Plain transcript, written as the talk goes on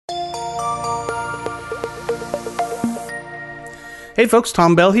Hey folks,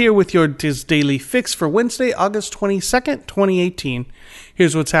 Tom Bell here with your Diz Daily Fix for Wednesday, August 22nd, 2018.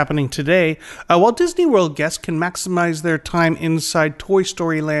 Here's what's happening today. Walt Disney World guests can maximize their time inside Toy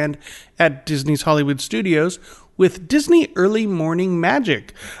Story Land at Disney's Hollywood Studios with Disney Early Morning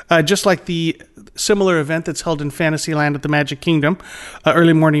Magic. Just like the similar event that's held in Fantasyland at the Magic Kingdom,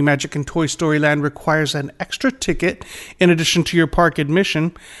 Early Morning Magic in Toy Story Land requires an extra ticket in addition to your park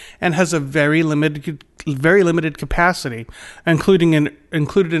admission and has a very limited capacity.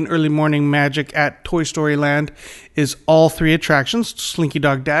 Included in Early Morning Magic at Toy Story Land is all three attractions: Slinky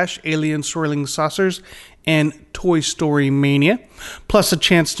Dog Dash, Alien Swirling Saucers, and Toy Story Mania, plus a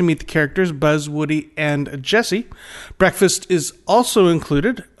chance to meet the characters Buzz, Woody, and Jessie. Breakfast is also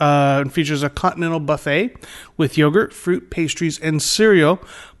included and features a continental buffet with yogurt, fruit, pastries, and cereal,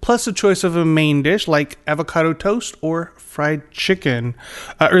 plus a choice of a main dish like avocado toast or fried chicken.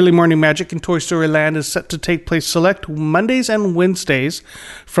 Early Morning Magic in Toy Story Land is set to take place select Mondays and Wednesdays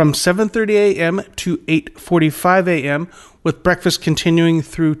from 7:30 a.m. to 8:45 a.m., with breakfast continuing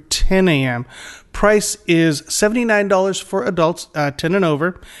through 10 a.m. Price is $79 for adults 10 and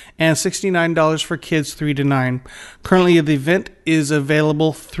over and $69 for kids 3 to 9. Currently, the event is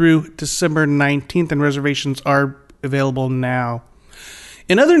available through December 19th, and reservations are available now.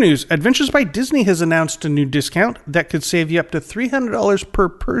 In other news, Adventures by Disney has announced a new discount that could save you up to $300 per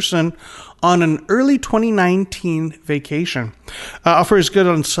person on an early 2019 vacation. Offer is good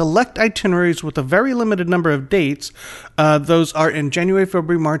on select itineraries with a very limited number of dates. Those are in January,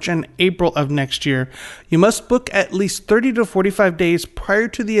 February, March, and April of next year. You must book at least 30 to 45 days prior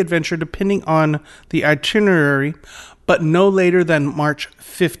to the adventure, depending on the itinerary, but no later than March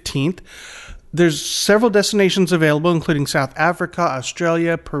 15th. There's several destinations available, including South Africa,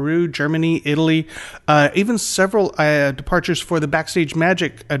 Australia, Peru, Germany, Italy, even several departures for the Backstage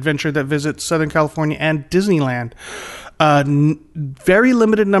Magic adventure that visits Southern California and Disneyland. Very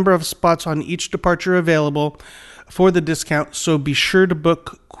limited number of spots on each departure available for the discount, so be sure to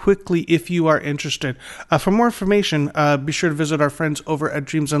book quickly if you are interested. For more information, be sure to visit our friends over at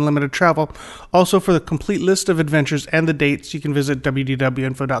Dreams Unlimited Travel. Also, for the complete list of adventures and the dates, you can visit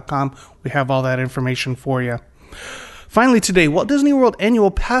wdwinfo.com. We have all that information for you. Finally today, Walt Disney World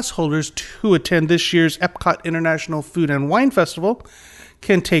annual pass holders to attend this year's Epcot International Food and Wine Festival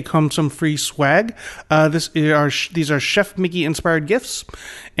can take home some free swag. These are Chef Mickey inspired gifts,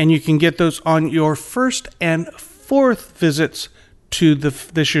 and you can get those on your first and fourth visits to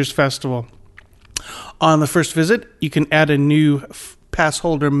this year's festival. On the first visit, you can add a new pass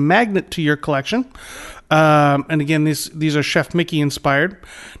holder magnet to your collection. And again, these are Chef Mickey inspired.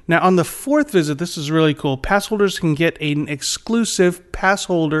 Now, on the fourth visit, this is really cool. Pass holders can get an exclusive pass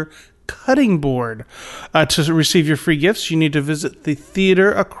holder cutting board. To receive your free gifts, you need to visit the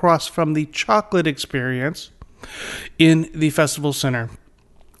theater across from the Chocolate Experience in the Festival Center.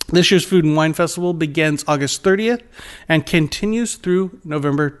 This year's Food and Wine Festival begins August 30th and continues through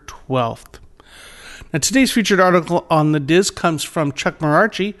November 12th. Now, today's featured article on the Diz comes from Chuck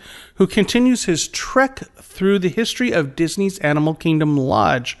Marachi, who continues his trek through the history of Disney's Animal Kingdom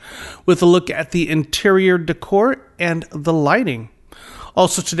Lodge with a look at the interior decor and the lighting.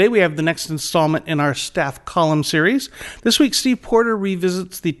 Also today, we have the next installment in our staff column series. This week, Steve Porter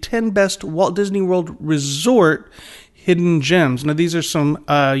revisits the 10 best Walt Disney World Resort hidden gems. Now, these are some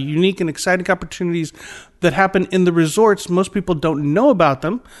unique and exciting opportunities that happen in the resorts. Most people don't know about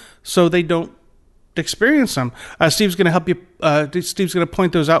them, so they don't experience them. Steve's going to help you. Steve's going to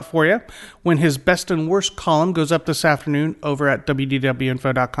point those out for you when his best and worst column goes up this afternoon over at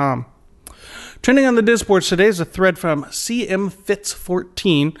wdwinfo.com. Trending on the Diz boards today is a thread from CM Fitz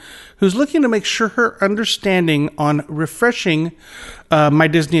 14, who's looking to make sure her understanding on refreshing My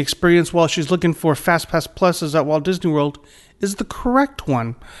Disney Experience while she's looking for FastPass Pluses at Walt Disney World is the correct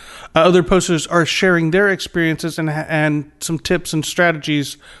one. Other posters are sharing their experiences and some tips and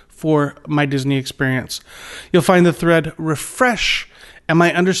strategies for My Disney Experience. You'll find the thread Refresh, Am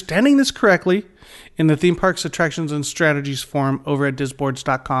I Understanding This Correctly?, in the Theme Parks Attractions and Strategies forum over at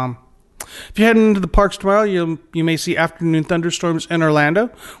dizboards.com. If you head into the parks tomorrow, you may see afternoon thunderstorms in Orlando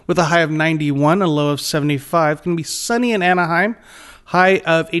with a high of 91, a low of 75. It's going to be sunny in Anaheim, high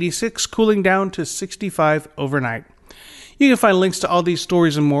of 86, cooling down to 65 overnight. You can find links to all these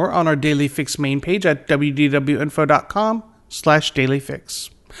stories and more on our Daily Fix main page at wdwinfo.com/dailyfix.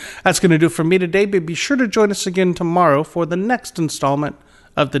 That's going to do it for me today, but be sure to join us again tomorrow for the next installment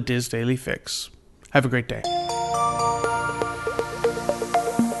of the Diz Daily Fix. Have a great day.